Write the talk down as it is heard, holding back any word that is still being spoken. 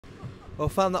Well,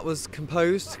 found that was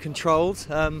composed, controlled.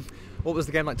 What was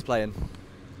the game like to play in?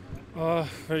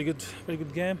 Very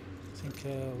good game. I think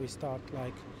we start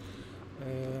like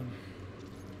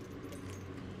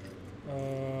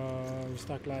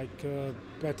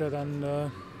better than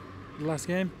the last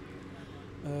game.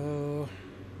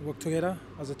 Work together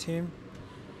as a team,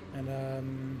 and I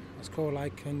score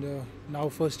like in the now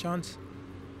first chance,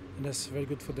 and that's very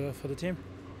good for the team.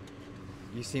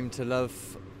 You seem to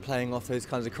love playing off those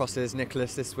kinds of crosses.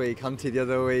 Nicholas this week, Hunty the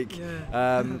other week.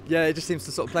 Yeah. It just seems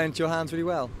to sort of play into your hands really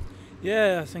well.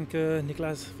 Yeah, I think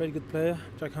Nicholas very good player.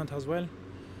 Jack Hunt as well.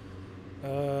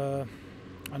 I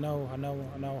know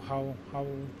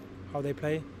how they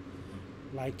play,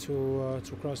 like to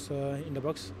cross in the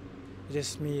box.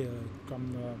 Just me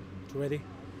come to ready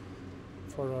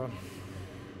for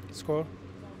score.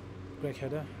 Great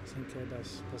header. I think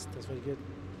that's very good.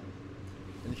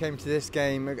 And you came to this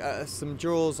game, some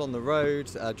draws on the road,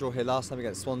 draw here last time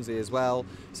against Swansea as well.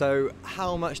 So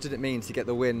how much did it mean to get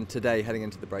the win today heading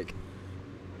into the break?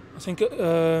 I think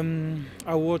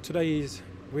our word today is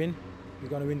win. We're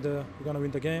gonna win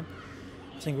the game.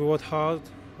 I think we worked hard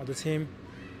as a team.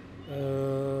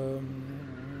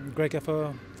 Great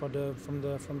effort from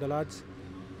the lads.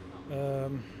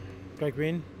 Great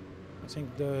win. I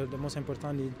think the most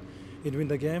important is win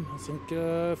the game. I think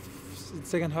in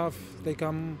second half they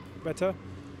come better.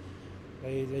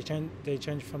 They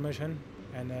change formation,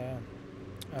 and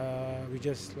we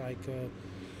just like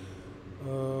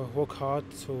work hard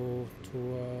to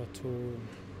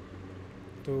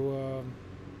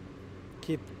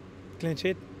keep clean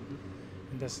sheet,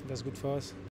 and that's good for us.